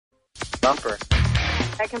Bumper.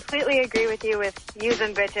 I completely agree with you with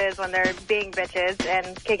using bitches when they're being bitches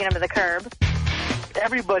and kicking them to the curb.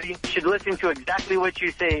 Everybody should listen to exactly what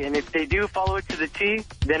you say, and if they do follow it to the T,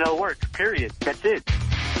 then it'll work, period. That's it.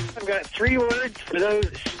 I've got 3 words for those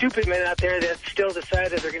stupid men out there that still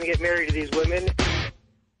decide that they're going to get married to these women.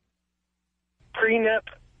 Prenup,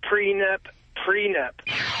 prenup, prenup.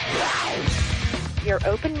 Your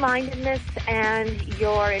open-mindedness and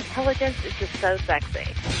your intelligence is just so sexy.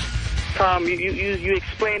 Tom, you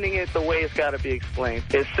explaining it the way it's got to be explained.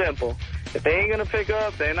 It's simple. If they ain't going to pick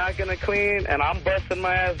up, they're not going to clean, and I'm busting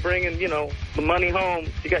my ass bringing, the money home,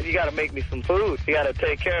 you got to make me some food. You got to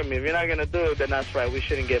take care of me. If you're not going to do it, then that's right. We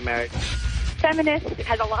shouldn't get married. Feminist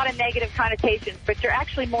has a lot of negative connotations, but you're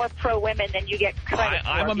actually more pro-women than you get credit for.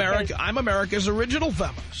 I'm America's original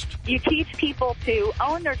feminist. You teach people to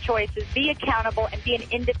own their choices, be accountable, and be an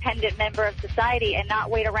independent member of society and not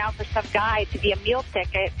wait around for some guy to be a meal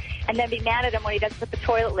ticket and then be mad at him when he doesn't put the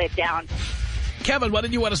toilet lid down. Kevin, what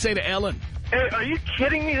did you want to say to Ellen? Hey, are you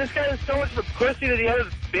kidding me? This guy is so much of a pussy that he has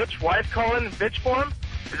his bitch wife calling bitch for him?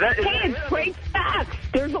 It's great facts.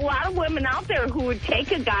 There's a lot of women out there who would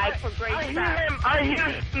take a guy for great facts. I hear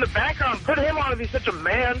him in the background. Put him on if he's such a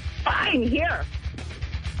man. Fine, here.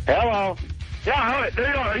 Hello. Yeah,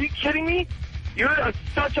 there you are. Are you kidding me? You're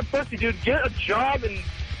such a pussy, dude. Get a job and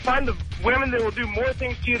find the women that will do more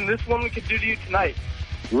things to you than this woman could do to you tonight.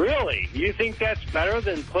 Really? You think that's better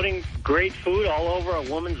than putting great food all over a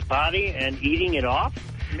woman's body and eating it off?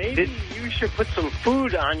 Maybe you should put some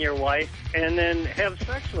food on your wife and then have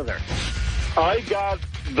sex with her. I got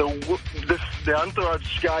the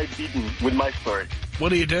entourage guy beaten with my story. What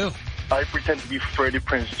do you do? I pretend to be Freddie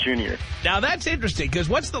Prinze Jr. Now, that's interesting, because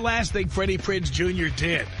what's the last thing Freddie Prinze Jr.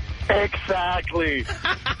 did? Exactly.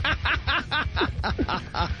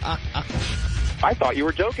 I thought you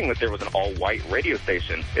were joking that there was an all-white radio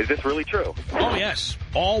station. Is this really true? Oh, yes.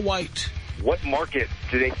 All white. What market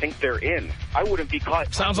do they think they're in? I wouldn't be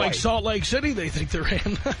caught. Sounds like Salt Lake City they think they're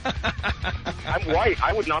in. I'm white.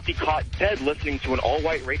 I would not be caught dead listening to an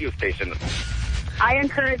all-white radio station. I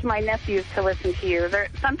encourage my nephews to listen to you.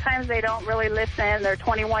 Sometimes they don't really listen. They're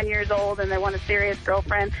 21 years old and they want a serious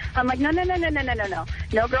girlfriend. I'm like, no.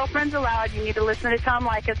 No girlfriends allowed. You need to listen to Tom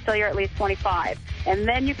Leykis till you're at least 25. And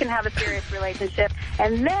then you can have a serious relationship.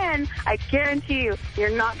 And then I guarantee you're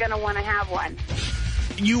not going to want to have one.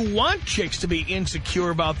 You want chicks to be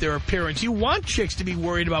insecure about their appearance. You want chicks to be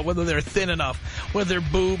worried about whether they're thin enough, whether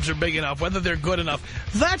their boobs are big enough, whether they're good enough.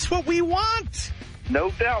 That's what we want.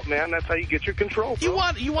 No doubt, man. That's how you get your control.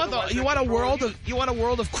 Bro. You want a world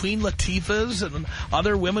of Queen Latifahs and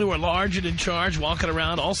other women who are large and in charge, walking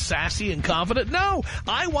around all sassy and confident. No,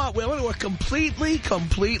 I want women who are completely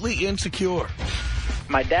insecure.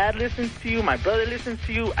 My dad listens to you. My brother listens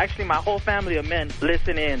to you. Actually, my whole family of men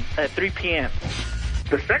listen in at 3 p.m.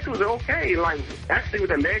 The sex was okay. Like, actually, with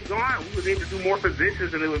the legs on, we was able to do more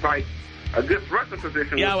positions, and it was like a good thrusting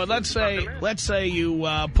position. Yeah, well, let's say you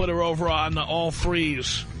put her over on all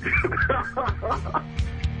threes.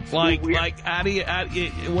 Like, what do you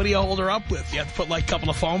hold her up with? You have to put like a couple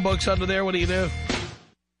of phone books under there. What do you do?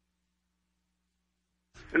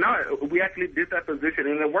 No, we actually did that position,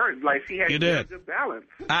 and it worked. Like, she had good balance.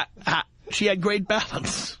 She had great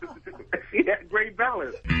balance. She had great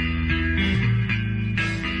balance.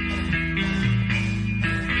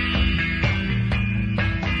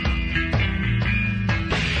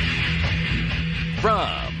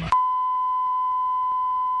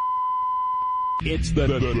 It's the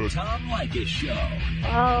Tom Leykis Show.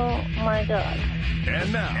 Oh, my God.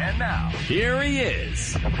 And now, here he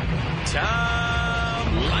is, Tom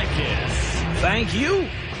Leykis. Thank you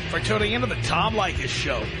for tuning into the Tom Leykis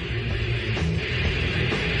Show.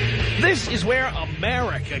 This is where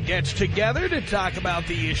America gets together to talk about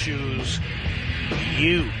the issues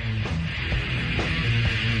you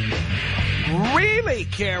really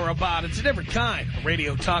care about. It's a different kind of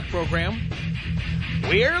radio talk program.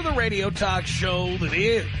 We're the radio talk show that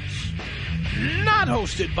is not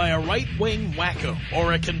hosted by a right-wing wacko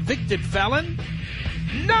or a convicted felon.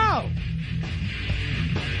 No!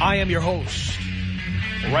 I am your host.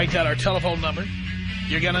 Write down our telephone number.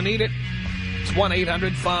 You're going to need it. It's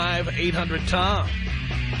 1-800-5800-TOM.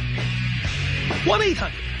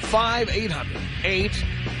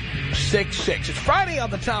 1-800-5800-866. It's Friday on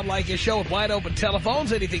the Tom Leykis Show with wide open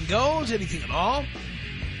telephones. Anything goes, anything at all.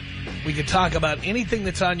 We can talk about anything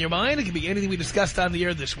that's on your mind. It can be anything we discussed on the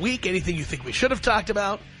air this week, anything you think we should have talked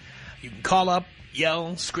about. You can call up,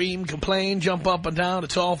 yell, scream, complain, jump up and down.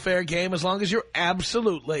 It's all fair game as long as you're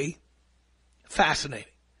absolutely fascinating.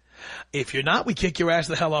 If you're not, we kick your ass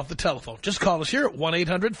the hell off the telephone. Just call us here at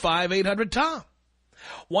 1-800-5800-TOM.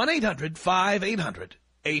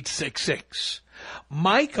 1-800-5800-866.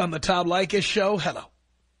 Mike on the Tom Leykis Show. Hello.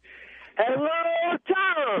 Hello,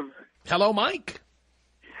 Tom. Hello, Mike.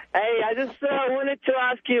 Hey, I just wanted to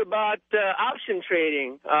ask you about option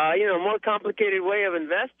trading, more complicated way of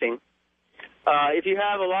investing. If you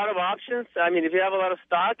have a lot of options, if you have a lot of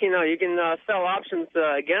stock, you can sell options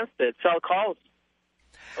against it, sell calls.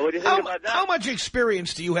 What do you think about that? How much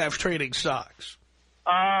experience do you have trading stocks?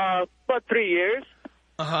 About 3 years.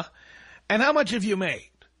 Uh-huh. And how much have you made?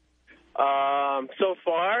 So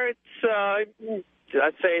far, it's, I'd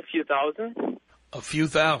say a few thousand. A few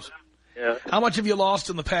thousand? Yeah. How much have you lost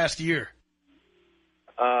in the past year?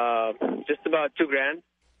 Just about $2,000.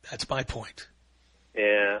 That's my point.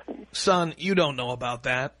 Yeah. Son, you don't know about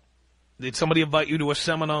that. Did somebody invite you to a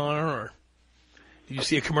seminar, or did you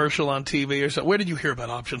see a commercial on TV or something? Where did you hear about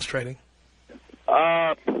options trading?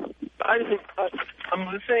 I'm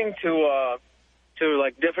listening to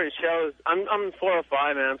like different shows. I'm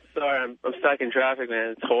 405, man. I'm sorry, I'm stuck in traffic,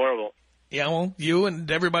 man. It's horrible. Yeah, well, you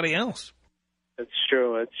and everybody else. It's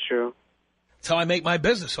true. It's true. That's how I make my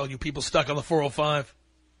business. All you people stuck on the 405.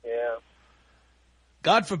 Yeah.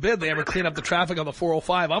 God forbid they ever clean up the traffic on the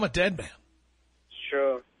 405. I'm a dead man. It's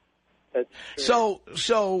true. That's true.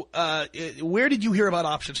 So, where did you hear about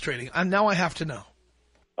options trading? Now I have to know.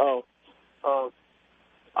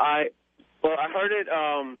 I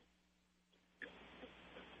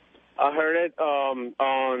heard it.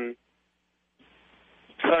 On.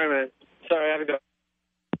 Sorry, man. Sorry, I have to go.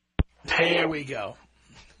 Here we go.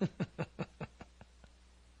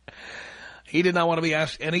 He did not want to be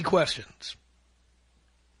asked any questions.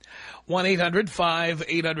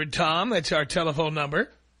 1-800-5800-TOM. That's our telephone number.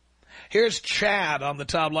 Here's Chad on the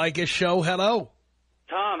Tom Leykis Show. Hello.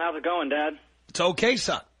 Tom, how's it going, Dad? It's okay,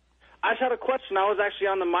 son. I just had a question. I was actually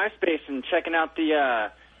on the MySpace and checking out the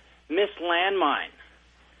Miss Landmine.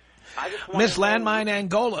 Miss Landmine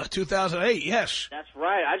Angola, 2008, yes. That's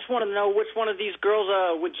right. I just want to know which one of these girls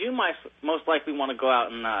would you most likely want to go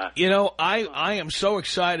out and... I am so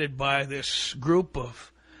excited by this group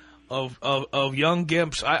of young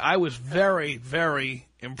gimps. I was very, very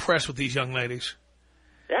impressed with these young ladies.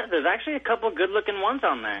 Yeah, there's actually a couple of good-looking ones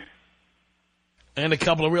on there. And a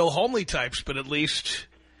couple of real homely types, but at least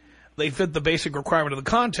they fit the basic requirement of the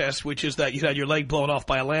contest, which is that you had your leg blown off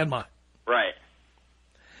by a landmine. Right.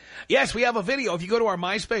 Yes, we have a video. If you go to our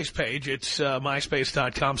MySpace page, it's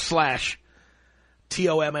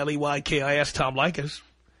myspace.com/TOMLEYKIS, Tom Leykis.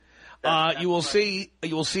 You will see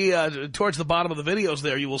towards the bottom of the videos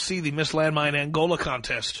there, you will see the Miss Landmine Angola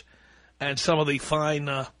contest and some of the fine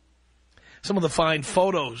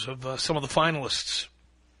photos of some of the finalists.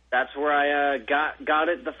 That's where I got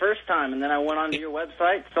it the first time, and then I went onto your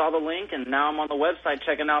website, saw the link, and now I'm on the website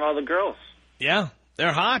checking out all the girls. Yeah,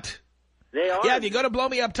 they're hot. They are. Yeah, if you go to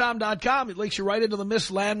blowmeuptom.com, it links you right into the Miss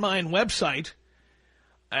Landmine website.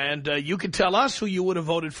 And you can tell us who you would have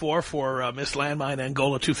voted for Miss Landmine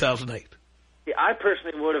Angola 2008. Yeah, I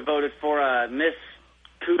personally would have voted for Miss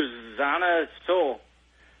Kuzana Soul,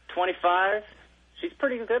 25. She's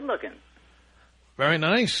pretty good looking. Very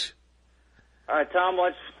nice. All right, Tom,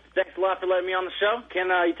 thanks a lot for letting me on the show. Can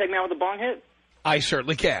you take me out with a bong hit? I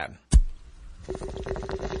certainly can.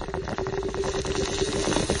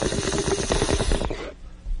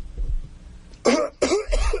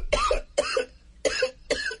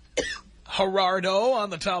 Gerardo on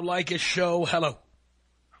the Tom Leykis Show. Hello.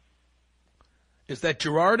 Is that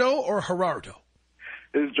Gerardo or Gerardo?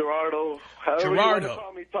 It's Gerardo. Gerardo. You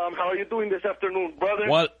call me, Tom. How are you doing this afternoon, brother?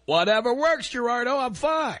 Whatever works, Gerardo. I'm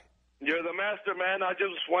fine. You're the master, man. I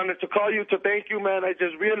just wanted to call you to thank you, man. I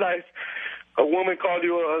just realized a woman called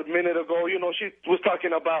you a minute ago. You know, she was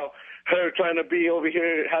talking about her trying to be over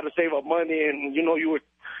here, how to save up money, and, you know, you were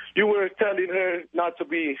telling her not to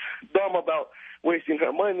be dumb about wasting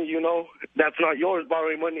her money, you know. That's not yours,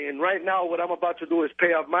 borrowing money. And right now, what I'm about to do is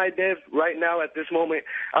pay off my debt. Right now, at this moment,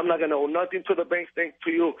 I'm not going to owe nothing to the bank, thanks to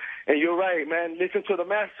you. And you're right, man. Listen to the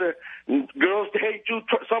master. Girls hate you.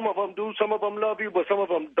 Some of them do. Some of them love you, but some of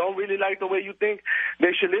them don't really like the way you think.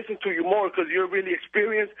 They should listen to you more because you're really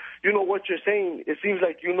experienced. You know what you're saying. It seems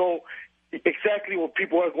like you know exactly what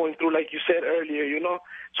people are going through, like you said earlier, you know.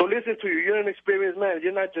 So listen to you. You're an experienced man.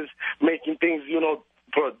 You're not just making things, you know,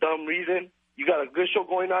 for a dumb reason. You got a good show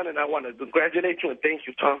going on, and I want to congratulate you and thank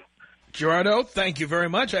you, Tom. Gerardo, thank you very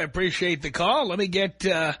much. I appreciate the call. Let me get,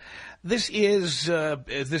 this is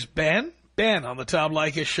this Ben? Ben on the Tom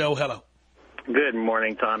Leykis Show. Hello. Good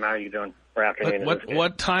morning, Tom. How are you doing? Or afternoon.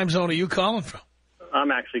 What time zone are you calling from?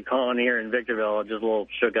 I'm actually calling here in Victorville. Just a little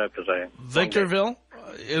shook up because I... Victorville?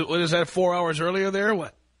 What is that, 4 hours earlier there or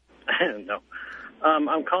what? No.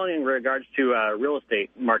 I'm calling in regards to real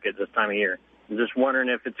estate market this time of year. I'm just wondering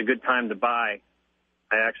if it's a good time to buy.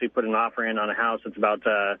 I actually put an offer in on a house. It's about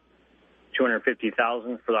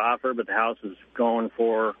 $250,000 for the offer, but the house is going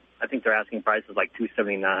for, I think their asking price is like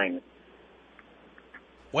 $279,000.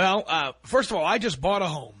 Well, first of all, I just bought a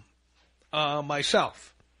home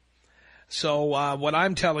myself. So what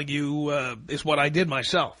I'm telling you is what I did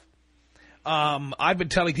myself. I've been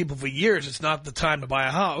telling people for years it's not the time to buy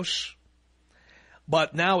a house.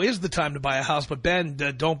 But now is the time to buy a house. But, Ben,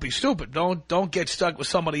 don't be stupid. Don't get stuck with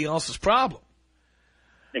somebody else's problem.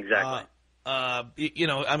 Exactly. You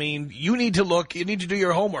know, I mean, you need to look. You need to do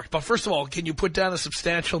your homework. But first of all, can you put down a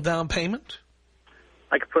substantial down payment?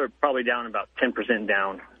 I could put probably down about 10%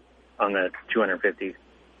 down on the $250,000.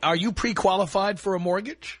 Are you pre-qualified for a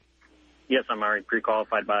mortgage? Yes, I'm already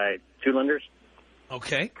pre-qualified by 2 lenders.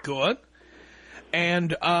 Okay, good.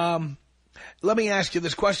 And let me ask you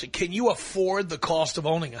this question. Can you afford the cost of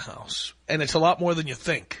owning a house? And it's a lot more than you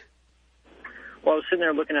think. Well, I was sitting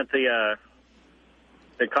there looking at the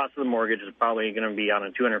cost of the mortgage is probably going to be on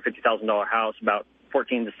a $250,000 house, about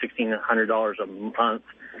 $1,400 to $1,600 a month,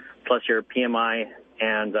 plus your PMI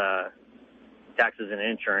and taxes and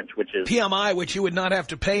insurance, which is... PMI, which you would not have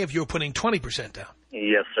to pay if you were putting 20% down.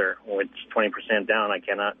 Yes, sir, which 20% down I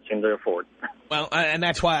cannot seem to afford. Well, and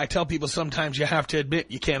that's why I tell people sometimes you have to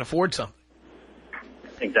admit you can't afford something.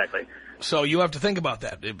 Exactly. So you have to think about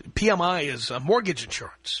that. PMI is mortgage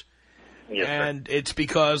insurance. Yes, and sir. It's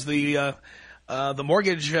because the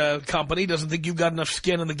mortgage company doesn't think you've got enough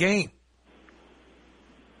skin in the game.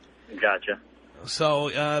 Gotcha.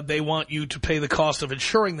 So they want you to pay the cost of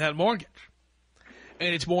insuring that mortgage.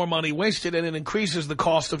 And it's more money wasted, and it increases the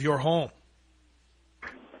cost of your home.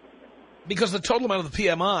 Because the total amount of the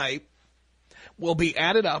PMI will be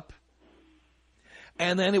added up,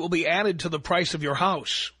 and then it will be added to the price of your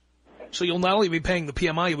house. So you'll not only be paying the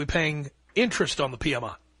PMI, you'll be paying interest on the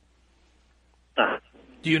PMI.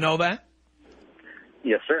 Do you know that?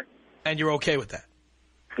 Yes, sir. And you're okay with that?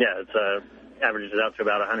 Yeah, it's averages out to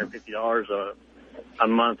about $150 a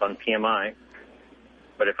month on PMI.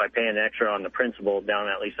 But if I pay an extra on the principal down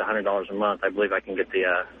at least $100 a month, I believe I can get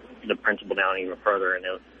the principal down even further, and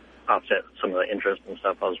it'll offset some of the interest and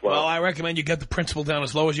stuff as well. Well, I recommend you get the principal down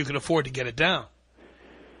as low as you can afford to get it down.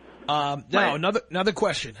 Now, another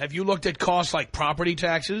question. Have you looked at costs like property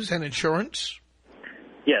taxes and insurance?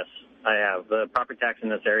 Yes, I have. The property tax in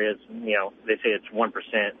this area is, you know, they say it's 1%,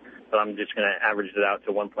 but I'm just going to average it out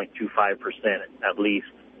to 1.25% at least.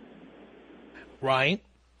 Right.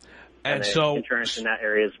 And so insurance in that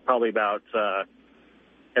area is probably about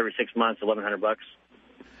every 6 months, $1,100.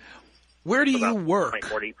 Where do you work?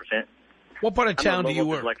 40%. What part of town do you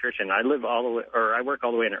work? I'm an electrician. I live all the way, or I work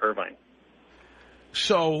all the way in Irvine.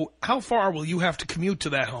 So how far will you have to commute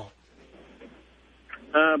to that home?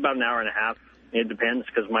 About an hour and a half. It depends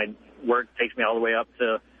because my work takes me all the way up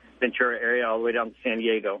to Ventura area, all the way down to San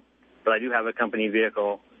Diego. But I do have a company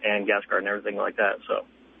vehicle and gas card and everything like that. So.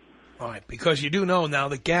 All right, because you do know now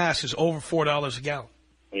that gas is over $4 a gallon.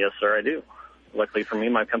 Yes, sir, I do. Luckily for me,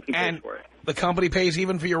 my company pays for it. The company pays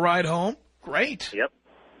even for your ride home? Great. Yep.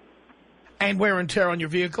 And wear and tear on your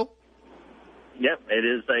vehicle? Yep, it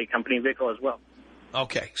is a company vehicle as well.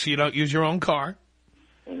 Okay, so you don't use your own car?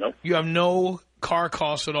 Nope. You have no car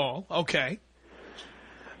costs at all? Okay.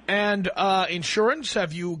 And insurance,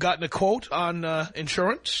 have you gotten a quote on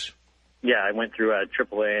insurance? Yeah, I went through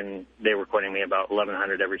AAA, and they were quoting me about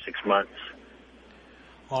 $1,100 every 6 months.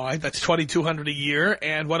 All right, that's $2,200 a year.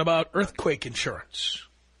 And what about earthquake insurance?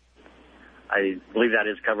 I believe that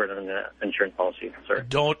is covered in the insurance policy, sir.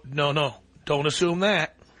 Don't assume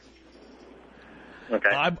that. Okay.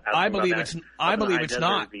 I believe it's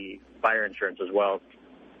not. The fire insurance as well.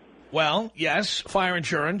 Well, yes, fire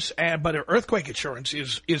insurance, but earthquake insurance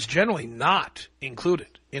is generally not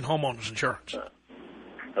included in homeowners insurance.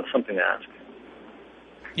 That's something to ask.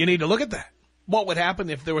 You need to look at that. What would happen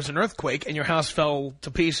if there was an earthquake and your house fell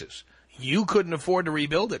to pieces? You couldn't afford to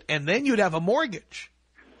rebuild it, and then you'd have a mortgage.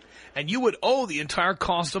 And you would owe the entire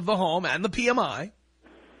cost of the home and the PMI,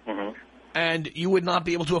 and you would not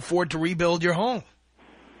be able to afford to rebuild your home.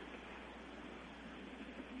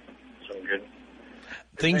 So good.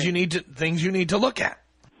 Things you need to look at.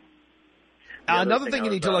 Another thing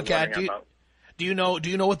you need to look at. Do you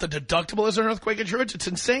know what the deductible is on earthquake insurance? It's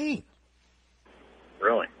insane.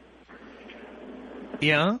 Really?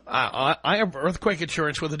 Yeah, I have earthquake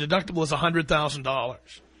insurance where the deductible is $100,000.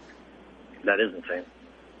 That is insane.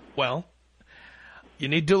 Well, you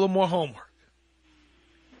need to do a little more homework.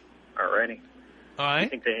 Alrighty. All right. You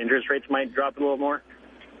think the interest rates might drop a little more?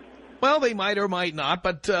 Well, they might or might not,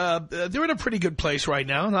 but they're in a pretty good place right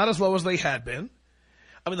now. Not as low as they had been.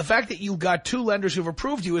 I mean, the fact that you've got 2 lenders who've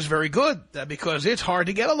approved you is very good because it's hard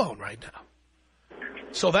to get a loan right now.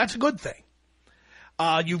 So that's a good thing.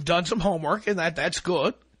 You've done some homework, and that's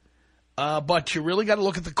good. But you really got to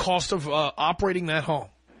look at the cost of operating that home.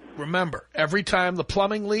 Remember, every time the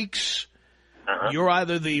plumbing leaks, you're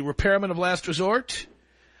either the repairman of last resort,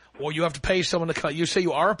 or you have to pay someone to come. You say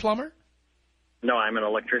you are a plumber? No, I'm an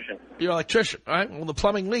electrician. You're an electrician, all right? Well, the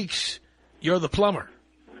plumbing leaks, you're the plumber.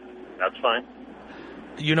 That's fine.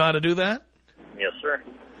 You know how to do that? Yes, sir.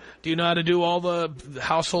 Do you know how to do all the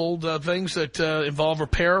household things that involve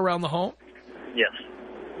repair around the home? Yes.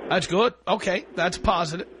 That's good. Okay, that's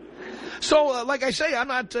positive. So, like I say, I'm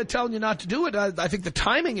not telling you not to do it. I think the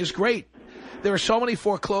timing is great. There are so many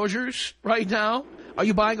foreclosures right now. Are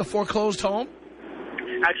you buying a foreclosed home?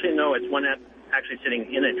 Actually, no. It's one that's actually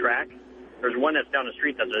sitting in a track. There's one that's down the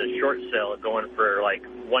street that's a short sale going for like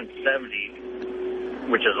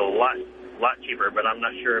 $170, which is a lot cheaper, but I'm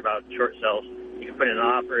not sure about short sales. You can put in an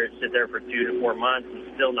offer, sit there for 2 to 4 months,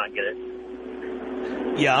 and still not get it.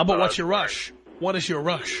 Yeah, but what's your rush? What is your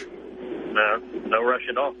rush? No rush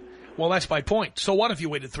at all. Well, that's my point. So what if you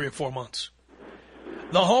waited 3 or 4 months?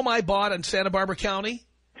 The home I bought in Santa Barbara County,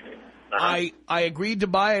 I agreed to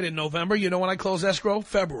buy it in November. You know when I closed escrow?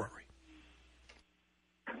 February.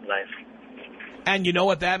 Nice. And you know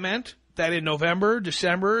what that meant? That in November,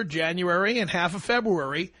 December, January, and half of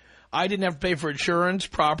February, I didn't have to pay for insurance,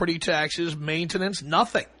 property taxes, maintenance,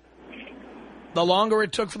 nothing. The longer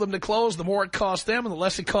it took for them to close, the more it cost them and the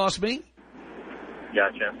less it cost me.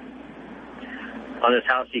 Gotcha. On this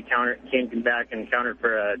house, he came back and countered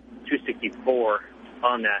for $264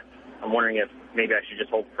 on that. I'm wondering if maybe I should just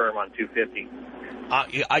hold firm on $250.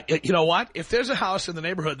 You know what? If there's a house in the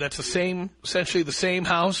neighborhood that's the same, essentially the same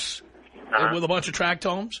house with a bunch of tract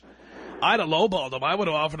homes, I'd have lowballed them. I would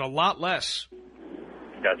have offered a lot less.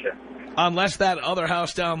 Gotcha. Unless that other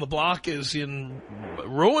house down the block is in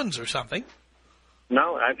ruins or something.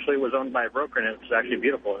 No, actually it was owned by a broker, and it's actually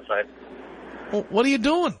beautiful inside. Well, what are you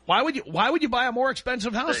doing? Why would you buy a more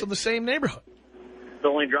expensive house in the same neighborhood? The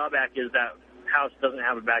only drawback is that house doesn't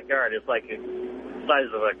have a backyard. It's like the size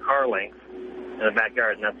of a car length in a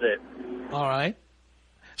backyard, and that's it. All right.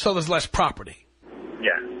 So there's less property.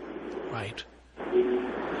 Yeah. Right.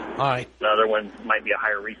 All right. The other one might be a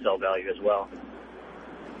higher resale value as well.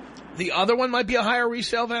 The other one might be a higher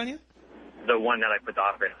resale value? The one that I put the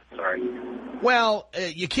offer in, sorry. Well,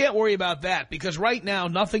 you can't worry about that because right now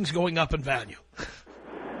nothing's going up in value.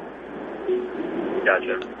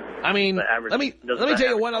 Gotcha. I mean, let me tell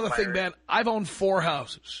you one other thing, Ben. I've owned 4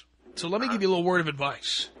 houses. So let me give you a little word of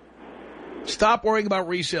advice. Stop worrying about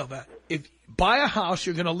resale value. Buy a house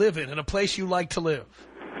you're going to live in a place you like to live.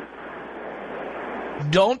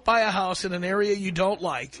 Don't buy a house in an area you don't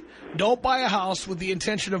like. Don't buy a house with the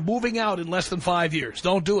intention of moving out in less than 5 years.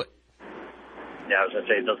 Don't do it. Yeah, I was going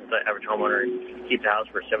to say, doesn't the average homeowner keep the house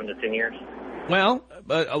for 7 to 10 years? Well,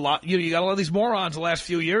 a lot. You got a lot of these morons the last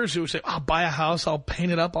few years who say, "I'll buy a house, I'll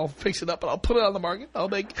paint it up, I'll fix it up, and I'll put it on the market. I'll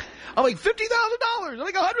make $50,000, I'll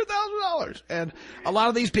make $100,000." And a lot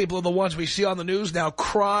of these people are the ones we see on the news now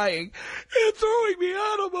crying, "It's throwing me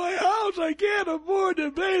out of my house. I can't afford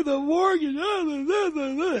to pay the mortgage."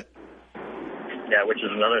 Yeah, which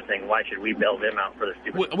is another thing. Why should we bail them out for the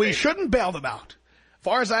stupid? We shouldn't bail them out. As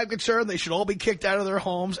far as I'm concerned, they should all be kicked out of their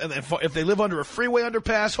homes, and if they live under a freeway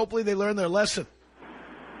underpass, hopefully they learn their lesson.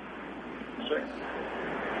 Sure.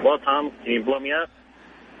 Well, Tom, can you blow me up?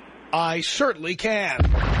 I certainly can.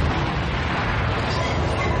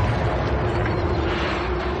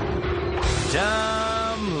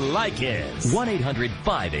 Tom Leykis.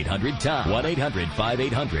 1-800-5800-TOM.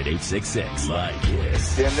 1-800-5800-866.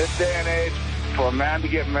 Leykis. In this day and age, for a man to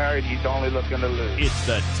get married, he's only looking to lose. It's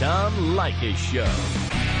the Tom Leykis Show.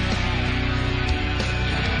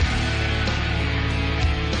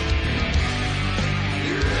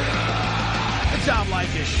 The Tom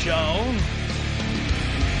Leykis Show.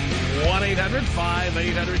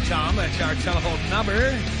 1-800-5800-TOM. That's our telephone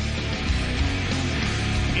number.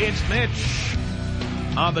 It's Mitch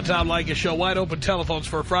on the Tom Leykis Show. Wide open telephones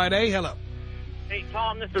for Friday. Hello. Hey,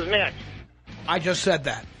 Tom, this is Mitch. I just said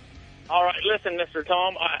that. All right, listen, Mr.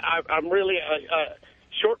 Tom, I'm really a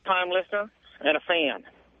short-time listener and a fan.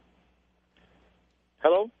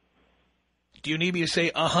 Hello? Do you need me to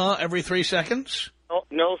say every 3 seconds? Oh,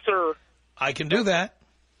 no, sir. I can do that.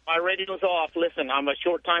 My radio's off. Listen, I'm a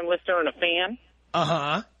short-time listener and a fan.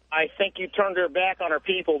 Uh-huh. I think you turned your back on our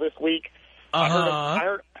people this week.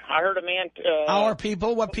 Uh-huh. I heard a man... our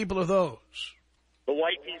people? What people are those? The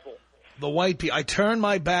white people. The white people. I turned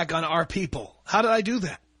my back on our people. How did I do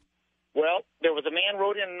that? Well, there was a man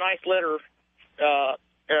wrote in a nice letter,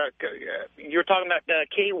 you're talking about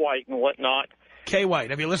Kay White and whatnot. Kay White.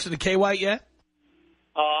 Have you listened to Kay White yet?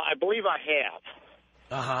 I believe I have.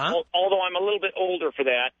 Uh-huh. Although I'm a little bit older for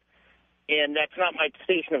that, and that's not my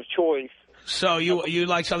station of choice. So you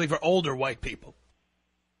like something for older white people?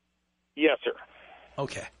 Yes, sir.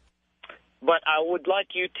 Okay. But I would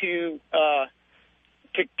like you to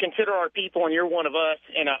consider our people, and you're one of us,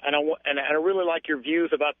 and I really like your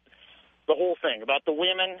views about the whole thing, about the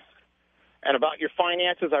women and about your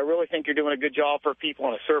finances. I really think you're doing a good job for people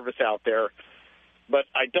in a service out there. But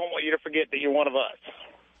I don't want you to forget that you're one of us.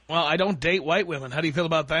 Well, I don't date white women. How do you feel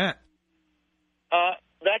about that?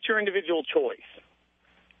 That's your individual choice.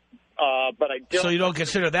 But I don't. So you don't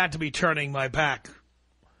consider that to be turning my back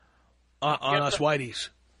on us whiteys?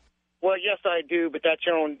 Well, yes, I do, but that's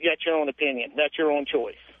your own opinion. That's your own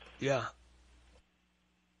choice. Yeah.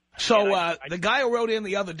 So the guy who wrote in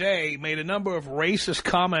the other day made a number of racist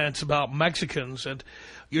comments about Mexicans, and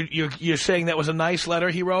you're saying that was a nice letter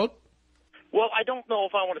he wrote? Well, I don't know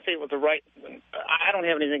if I want to say it was the right. I don't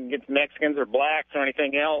have anything against Mexicans or blacks or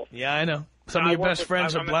anything else. Yeah, I know. Some of your best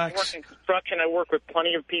friends are blacks. I work in construction. I work with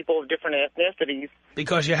plenty of people of different ethnicities.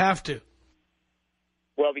 Because you have to.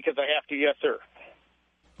 Well, because I have to, yes, sir.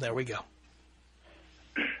 There we go.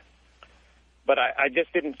 But I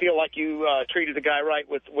just didn't feel like you treated the guy right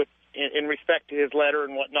in respect to his letter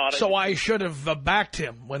and whatnot. So I should have backed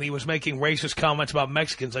him when he was making racist comments about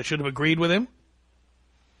Mexicans. I should have agreed with him?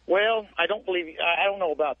 Well, I don't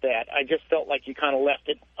know about that. I just felt like you kind of left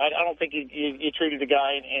it. I don't think you treated the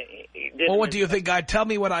guy. Well, what do you think, guy? Tell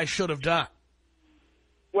me what I should have done.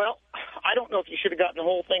 Well, I don't know if you should have gotten the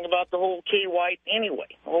whole thing about the whole Kay White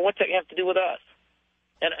anyway. Well, what's that have to do with us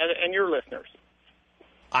and your listeners?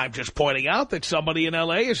 I'm just pointing out that somebody in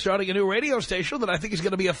L.A. is starting a new radio station that I think is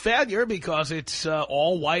going to be a failure because it's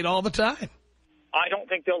all white all the time. I don't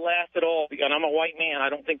think they'll last at all. And I'm a white man. I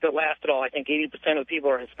don't think they'll last at all. I think 80% of the people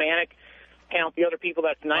are Hispanic. Count the other people,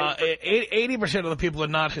 that's 90%. 80% of the people are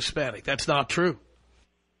not Hispanic. That's not true.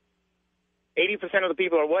 80% of the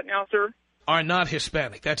people are what now, sir? Are not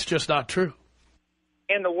Hispanic. That's just not true.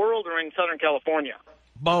 In the world or in Southern California?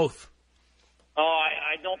 Both. Oh,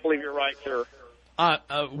 I don't believe you're right, sir.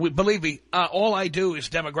 Believe me, all I do is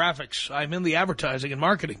demographics. I'm in the advertising and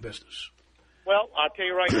marketing business. Well, I'll tell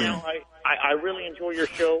you right now, I really enjoy your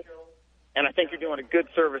show, and I think you're doing a good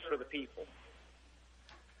service for the people.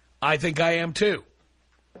 I think I am, too.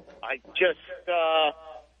 I just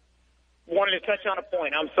wanted to touch on a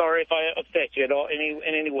point. I'm sorry if I upset you at all in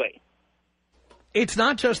any way. It's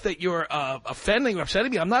not just that you're offending or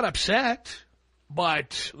upsetting me. I'm not upset,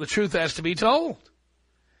 but the truth has to be told.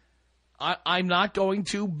 I'm not going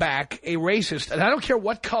to back a racist. And I don't care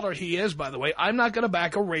what color he is, by the way. I'm not going to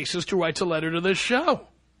back a racist who writes a letter to this show.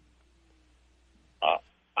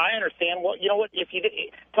 I understand. Well, you know what?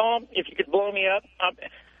 Tom, if you could blow me up,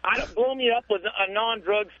 blow me up with a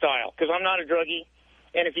non-drug style, because I'm not a druggie.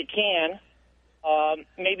 And if you can,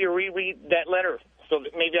 maybe reread that letter so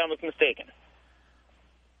that maybe I was mistaken.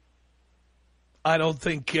 I don't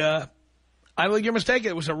think you're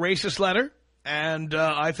mistaken. It was a racist letter. And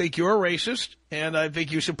I think you're a racist, and I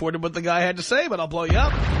think you supported what the guy had to say, but I'll blow you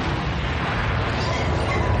up.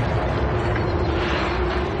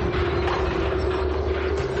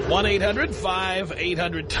 One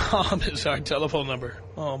 800-5800-TOM is our telephone number.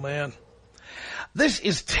 Oh, man. This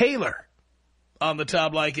is Taylor on the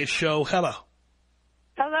Tom Leykis show. Hello.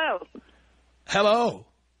 Hello. Hello.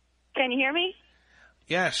 Can you hear me?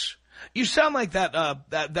 Yes. You sound like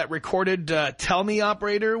that recorded tell me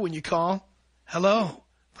operator when you call. Hello.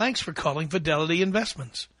 Thanks for calling Fidelity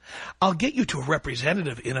Investments. I'll get you to a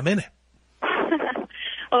representative in a minute.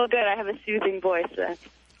 Oh, good. I have a soothing voice then.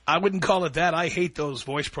 I wouldn't call it that. I hate those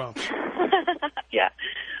voice prompts. Yeah.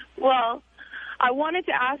 Well, I wanted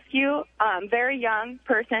to ask you, very young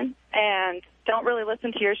person, and don't really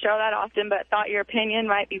listen to your show that often, but thought your opinion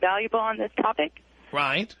might be valuable on this topic.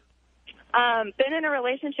 Right. Been in a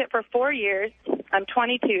relationship for 4 years. I'm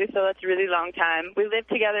 22, so that's a really long time. We lived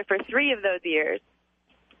together for 3 of those years.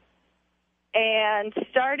 And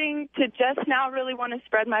starting to just now really want to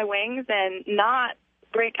spread my wings and not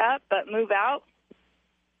break up, but move out.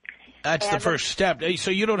 That's the first step.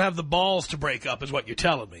 So you don't have the balls to break up is what you're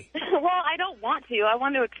telling me. Well, I don't want to. I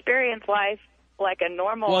want to experience life like a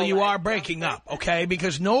normal Well, you life. are breaking up, okay?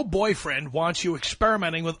 Because no boyfriend wants you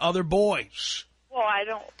experimenting with other boys. Well, I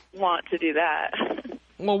don't want to do that.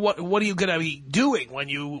 Well, what are you going to be doing when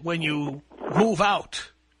you move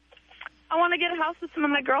out? I want to get a house with some of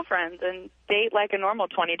my girlfriends and date like a normal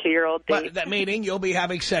 22-year-old date. But that meaning you'll be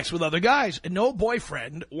having sex with other guys. And no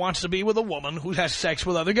boyfriend wants to be with a woman who has sex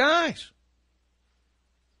with other guys.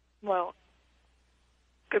 Well,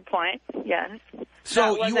 Good point. Yes.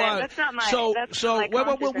 So you are. That's not my. So that's not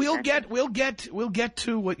my we'll get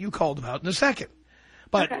to what you called about in a second.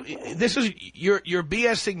 But this is you're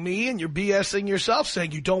BSing me and you're BSing yourself,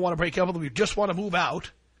 saying you don't want to break up with them, you just want to move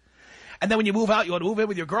out. And then when you move out, you want to move in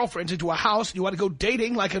with your girlfriends into a house, and you want to go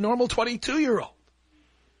dating like a normal 22-year-old.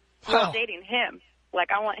 Well, dating him. Like,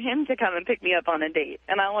 I want him to come and pick me up on a date,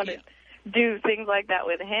 and I want to do things like that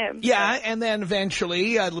with him. Yeah, and then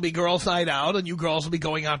eventually it'll be girls' night out, and you girls will be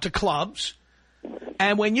going out to clubs.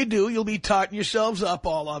 And when you do, you'll be tarting yourselves up,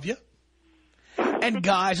 all of you. And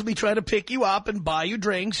guys will be trying to pick you up and buy you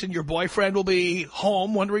drinks, and your boyfriend will be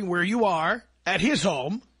home wondering where you are at his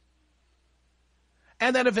home.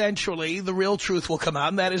 And then eventually the real truth will come out,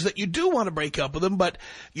 and that is that you do want to break up with him, but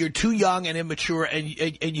you're too young and immature, and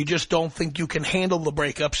you just don't think you can handle the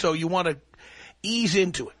breakup, so you want to ease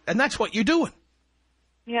into it. And that's what you're doing.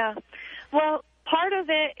 Yeah. Well, part of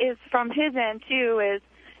it is from his end, too, is,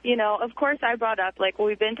 you know, of course I brought up, like, well,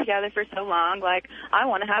 we've been together for so long, like, I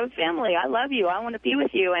want to have a family, I love you, I want to be with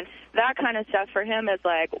you, and that kind of stuff for him is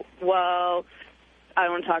like, well, I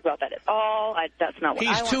don't want to talk about that at all. That's not what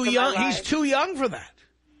I want too for young. my life. He's too young for that.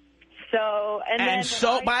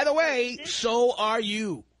 So, by the way, so are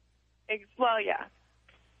you. Well, yeah.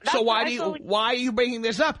 So why are you bringing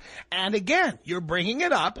this up? And again, you're bringing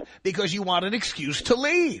it up because you want an excuse to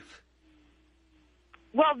leave.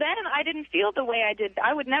 Well, then I didn't feel the way I did.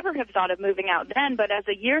 I would never have thought of moving out then, but as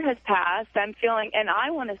a year has passed, I'm feeling, and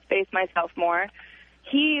I want to space myself more.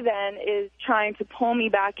 He then is trying to pull me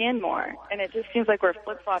back in more, and it just seems like we're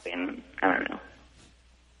flip-flopping. I don't know.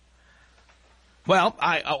 Well,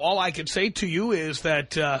 all I can say to you is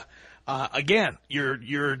that, again,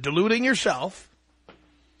 you're deluding yourself,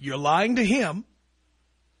 you're lying to him,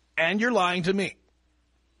 and you're lying to me.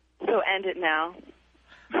 So end it now.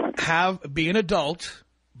 Be an adult,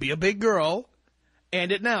 be a big girl,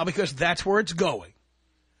 end it now, because that's where it's going.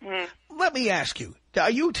 Mm. Let me ask you, are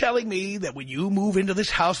you telling me that when you move into this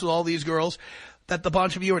house with all these girls, that the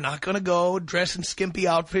bunch of you are not going to go dress in skimpy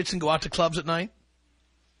outfits and go out to clubs at night?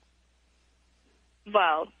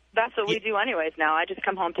 Well, that's what we do anyways now. I just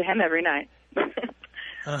come home to him every night.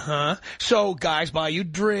 Uh-huh. So guys buy you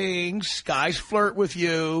drinks, guys flirt with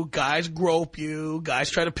you, guys grope you,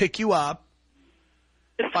 guys try to pick you up.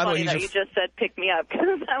 It's funny that you just said pick me up,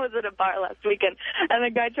 because I was at a bar last weekend, and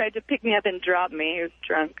the guy tried to pick me up and drop me. He was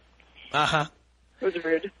drunk. Uh-huh. It was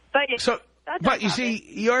rude. But you see,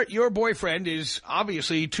 your boyfriend is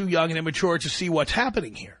obviously too young and immature to see what's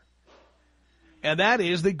happening here. And that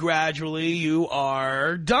is that gradually you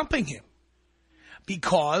are dumping him.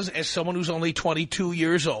 Because as someone who's only 22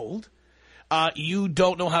 years old, you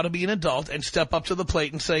don't know how to be an adult and step up to the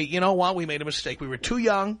plate and say, you know what, we made a mistake. We were too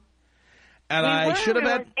young. And I should have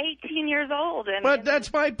had 18 years old. But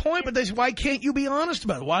that's my point. But why can't you be honest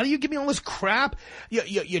about it? Why do you give me all this crap?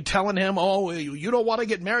 You're telling him, oh, you don't want to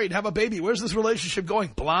get married, have a baby. Where's this relationship going?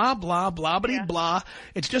 Blah, blah, blah.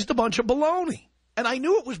 It's just a bunch of baloney. And I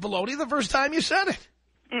knew it was baloney the first time you said it.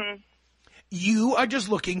 Mm. You are just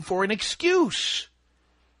looking for an excuse.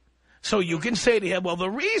 So you can say to him, well, the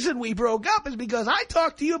reason we broke up is because I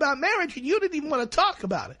talked to you about marriage and you didn't even want to talk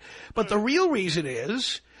about it. But the real reason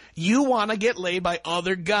is you want to get laid by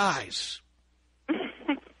other guys.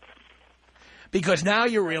 Because now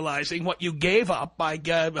you're realizing what you gave up by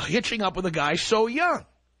hitching up with a guy so young.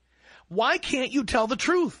 Why can't you tell the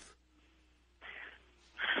truth?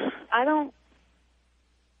 I don't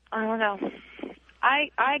know.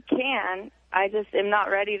 I can. I just am not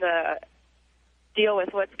ready to deal with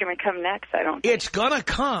what's going to come next, I don't think. It's going to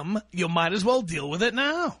come. You might as well deal with it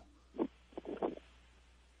now.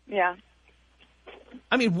 Yeah.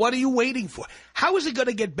 I mean, what are you waiting for? How is it going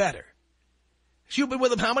to get better? You've been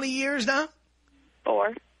with him how many years now?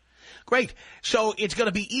 4. Great. So it's going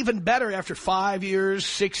to be even better after 5 years,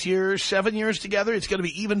 6 years, 7 years together? It's going to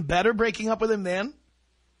be even better breaking up with him then?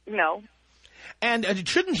 No. And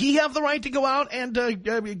shouldn't he have the right to go out and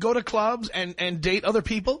go to clubs and date other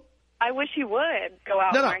people? I wish he would go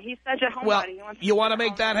out more. He's such a homebody. Well, you want to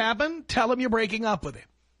make that happen? Tell him you're breaking up with him.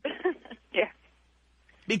 Yeah.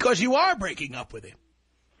 Because you are breaking up with him.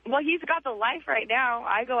 Well, he's got the life right now.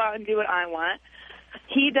 I go out and do what I want.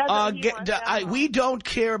 He does we don't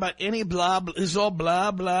care about any blah, blah. It's all blah,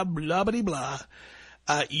 blah, blah.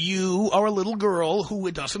 You are a little girl who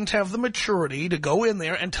doesn't have the maturity to go in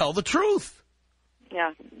there and tell the truth.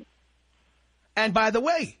 Yeah. And by the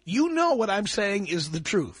way, you know what I'm saying is the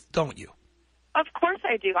truth, don't you? Of course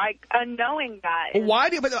I do. Knowing that. Well, why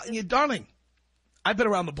do you, but, darling, I've been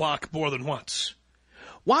around the block more than once.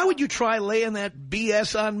 Why would you try laying that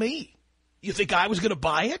BS on me? You think I was going to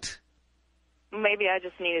buy it? Maybe I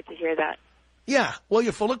just needed to hear that. Yeah, well,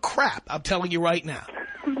 you're full of crap, I'm telling you right now.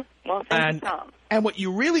 Well, thank you, Tom. And what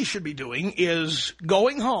you really should be doing is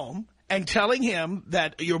going home and telling him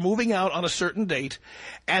that you're moving out on a certain date.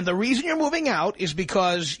 And the reason you're moving out is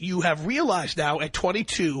because you have realized now at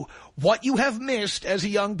 22 what you have missed as a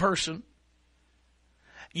young person.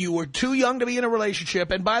 You were too young to be in a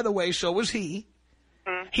relationship. And by the way, so was he.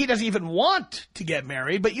 He doesn't even want to get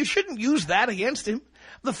married, but you shouldn't use that against him.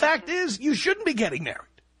 The fact is, you shouldn't be getting married.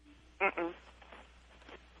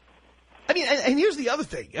 I mean, and here's the other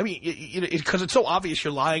thing. I mean, because it's so obvious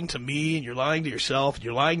you're lying to me and you're lying to yourself and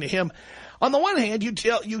you're lying to him. On the one hand, you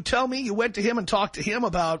tell me you went to him and talked to him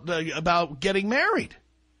about getting married.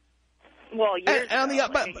 Well, a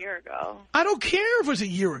year ago. I don't care if it was a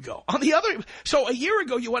year ago. So a year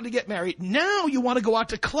ago you wanted to get married. Now you want to go out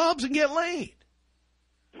to clubs and get laid.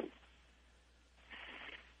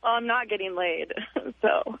 Well, I'm not getting laid,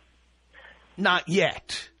 so. Not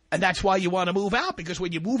yet. And that's why you want to move out, because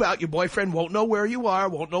when you move out, your boyfriend won't know where you are,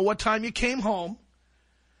 won't know what time you came home,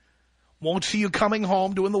 won't see you coming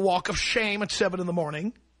home doing the walk of shame at 7 in the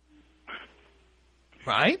morning.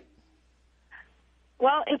 Right?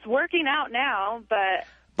 Well, it's working out now, but...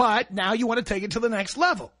 But now you want to take it to the next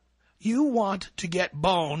level. You want to get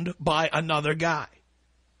boned by another guy.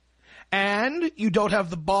 And you don't have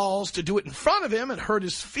the balls to do it in front of him and hurt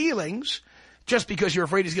his feelings just because you're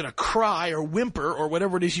afraid he's going to cry or whimper or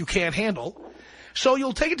whatever it is you can't handle. So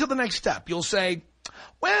you'll take it to the next step. You'll say,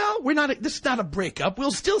 well, this is not a breakup.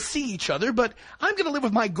 We'll still see each other, but I'm going to live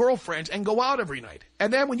with my girlfriends and go out every night.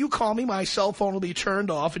 And then when you call me, my cell phone will be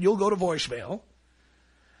turned off and you'll go to voicemail.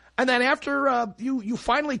 And then after you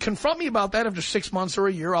finally confront me about that after 6 months or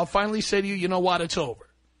a year, I'll finally say to you, you know what, it's over.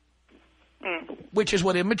 Which is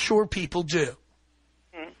what immature people do.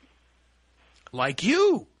 Like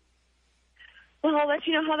you. Well, I'll let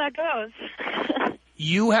you know how that goes.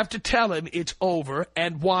 You have to tell him it's over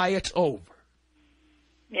and why it's over.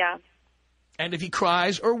 Yeah. And if he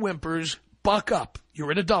cries or whimpers, buck up.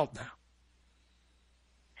 You're an adult now.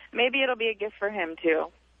 Maybe it'll be a gift for him, too,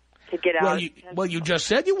 to get out. Well, you just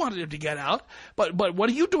said you wanted him to get out. But what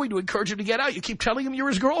are you doing to encourage him to get out? You keep telling him you're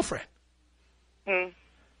his girlfriend.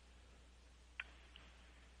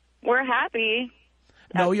 We're happy.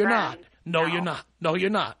 No, you're not. No, you're not. No,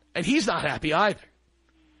 you're not. And he's not happy either.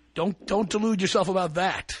 Don't delude yourself about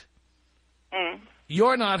that.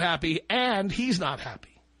 You're not happy, and he's not happy.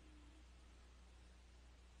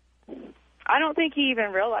 I don't think he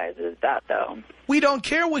even realizes that, though. We don't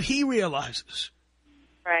care what he realizes.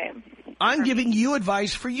 Right. I'm giving you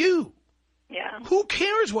advice for you. Yeah. Who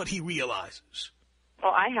cares what he realizes?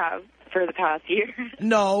 Well, I have for the past year.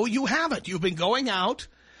 No, you haven't. You've been going out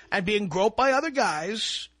and being groped by other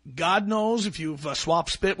guys. God knows if you've swapped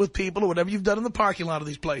spit with people or whatever you've done in the parking lot of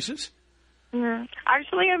these places.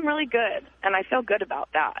 Actually, I'm really good, and I feel good about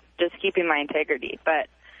that, just keeping my integrity. But,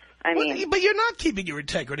 I mean... But you're not keeping your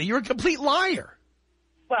integrity. You're a complete liar.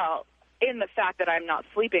 Well, in the fact that I'm not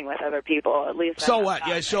sleeping with other people, at least... So what?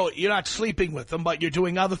 Yeah, so you're not sleeping with them, but you're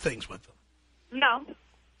doing other things with them. No.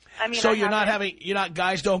 I mean... So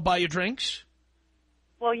guys don't buy you drinks?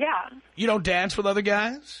 Well, yeah. You don't dance with other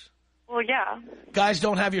guys? Well, yeah. Guys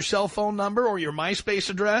don't have your cell phone number or your MySpace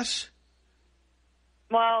address?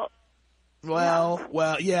 Well,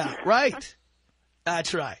 yeah, right.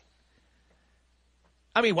 That's right.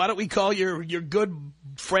 I mean, why don't we call your good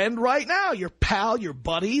friend right now, your pal, your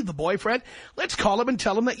buddy, the boyfriend? Let's call him and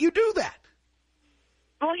tell him that you do that.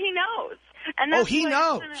 Well, he knows. And that's he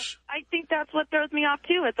knows. I think that's what throws me off,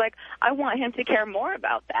 too. It's like, I want him to care more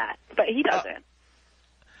about that, but he doesn't.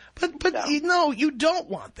 But no, you don't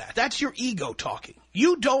want that. That's your ego talking.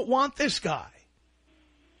 You don't want this guy.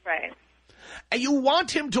 Right. And you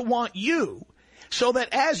want him to want you so that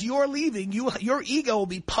as you're leaving, your ego will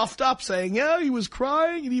be puffed up saying, yeah, he was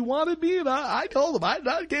crying and he wanted me and I told him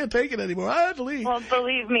I can't take it anymore. I have to leave. Well,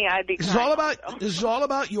 believe me, I'd be crying. This is all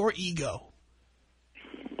about your ego.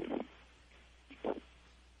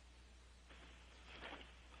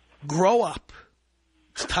 Grow up.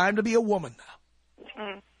 It's time to be a woman now.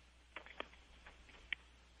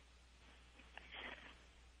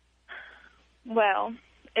 Well,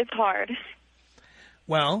 it's hard.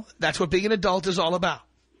 Well, that's what being an adult is all about.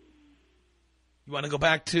 You want to go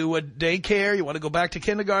back to a daycare, you want to go back to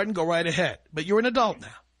kindergarten, go right ahead. But you're an adult now.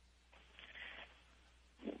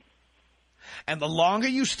 And the longer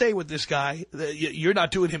you stay with this guy, you're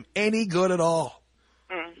not doing him any good at all.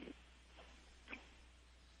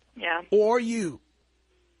 Yeah. Or you.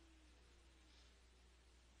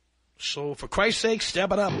 So, for Christ's sake,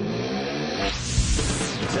 step it up.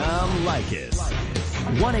 Tom Leykis.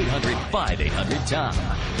 1-800-5800-TOM.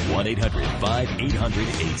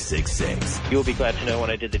 1-800-5800-866. You'll be glad to know when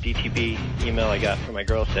I did the DTB email I got from my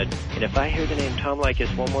girl said, and if I hear the name Tom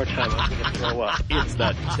Leykis one more time, I'm going to throw up. It's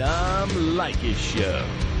the Tom Leykis Show.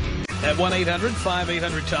 At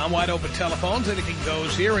 1-800-5800-TOM, wide open telephones. Anything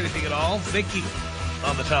goes here, anything at all. Vicky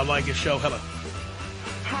on the Tom Leykis Show. Hello.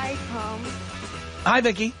 Hi, Tom. Hi,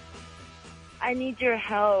 Vicky. I need your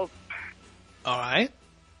help. All right.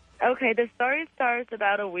 Okay, the story starts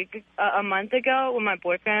about a month ago when my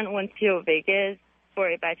boyfriend went to Vegas for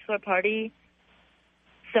a bachelor party.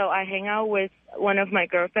 So I hang out with one of my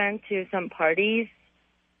girlfriends to some parties.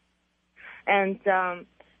 And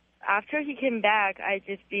after he came back, I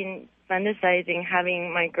just been fantasizing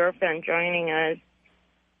having my girlfriend joining us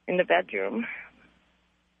in the bedroom.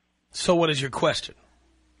 So what is your question?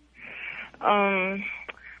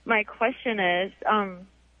 My question is, am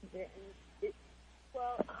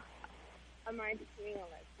I becoming a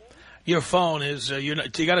lesbian? Your phone is, you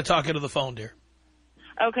got to talk into the phone, dear.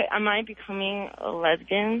 Okay, am I becoming a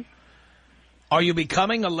lesbian? Are you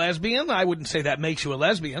becoming a lesbian? I wouldn't say that makes you a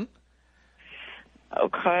lesbian.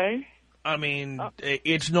 Okay. I mean,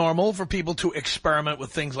 it's normal for people to experiment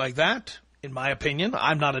with things like that, in my opinion.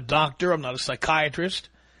 I'm not a doctor. I'm not a psychiatrist.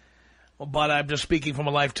 But I'm just speaking from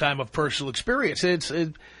a lifetime of personal experience. Here's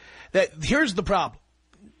the problem.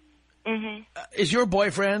 Mm-hmm. Is your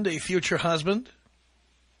boyfriend a future husband?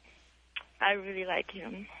 I really like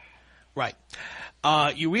him. Right.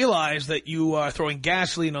 You realize that you are throwing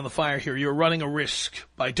gasoline on the fire here. You're running a risk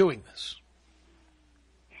by doing this.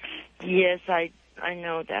 Yes, I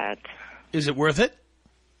know that. Is it worth it?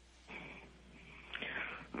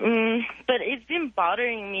 But it's been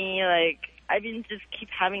bothering me, like, I've been just keep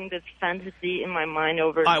having this fantasy in my mind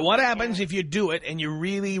over... All right, what happens if you do it and you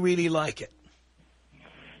really, really like it?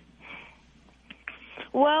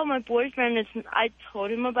 Well, my boyfriend, I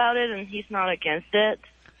told him about it, and he's not against it.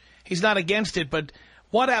 He's not against it, but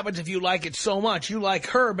what happens if you like it so much you like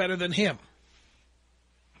her better than him?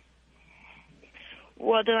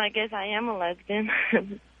 Well, then I guess I am a lesbian.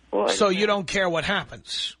 So you don't care what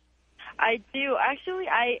happens? I do. Actually,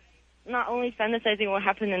 I not only fantasizing what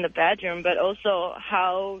happened in the bedroom, but also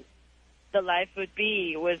how the life would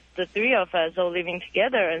be with the three of us all living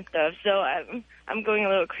together and stuff. So I'm going a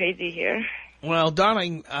little crazy here. Well,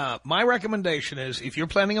 darling, my recommendation is if you're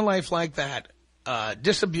planning a life like that,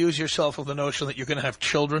 disabuse yourself of the notion that you're going to have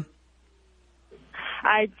children.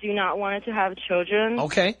 I do not want to have children.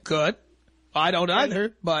 Okay, good. I don't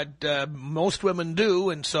either, but most women do,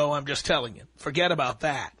 and so I'm just telling you. Forget about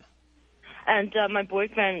that. And my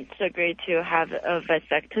boyfriend's agreed to have a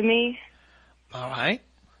vasectomy. All right.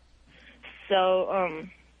 So,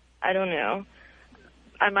 I don't know.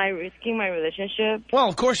 Am I risking my relationship? Well,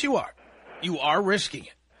 of course you are. You are risking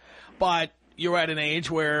it. But you're at an age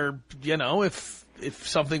where, you know, if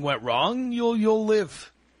something went wrong, you'll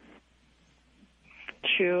live.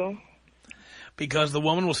 True. Because the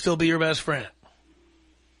woman will still be your best friend.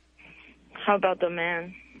 How about the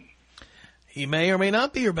man? He may or may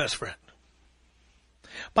not be your best friend.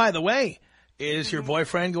 By the way, is your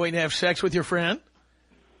boyfriend going to have sex with your friend?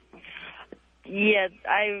 Yeah,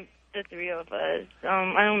 the three of us.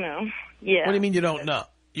 I don't know. Yeah. What do you mean you don't know?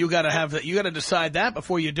 You got to decide that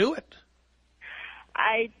before you do it.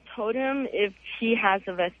 I told him if he has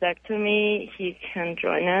a vasectomy, he can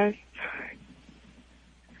join us.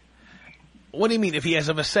 What do you mean if he has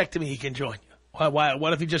a vasectomy, he can join you? Why?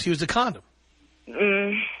 What if he just used a condom?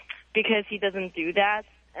 Because he doesn't do that,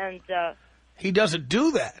 and he doesn't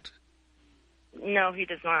do that? No, he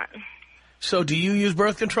does not. So do you use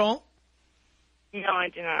birth control? No, I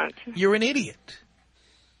do not. You're an idiot.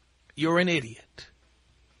 You're an idiot.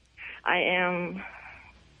 I am.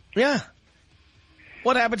 Yeah.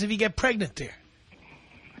 What happens if you get pregnant, dear?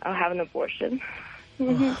 I'll have an abortion.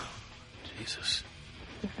 Oh, Jesus.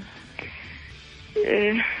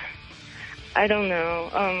 I don't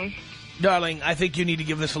know. Darling, I think you need to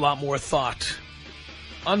give this a lot more thought.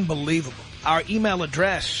 Unbelievable. Our email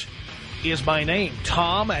address is my name,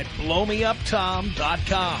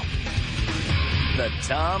 Tom@blowmeuptom.com. The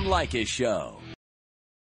Tom Leykis Show.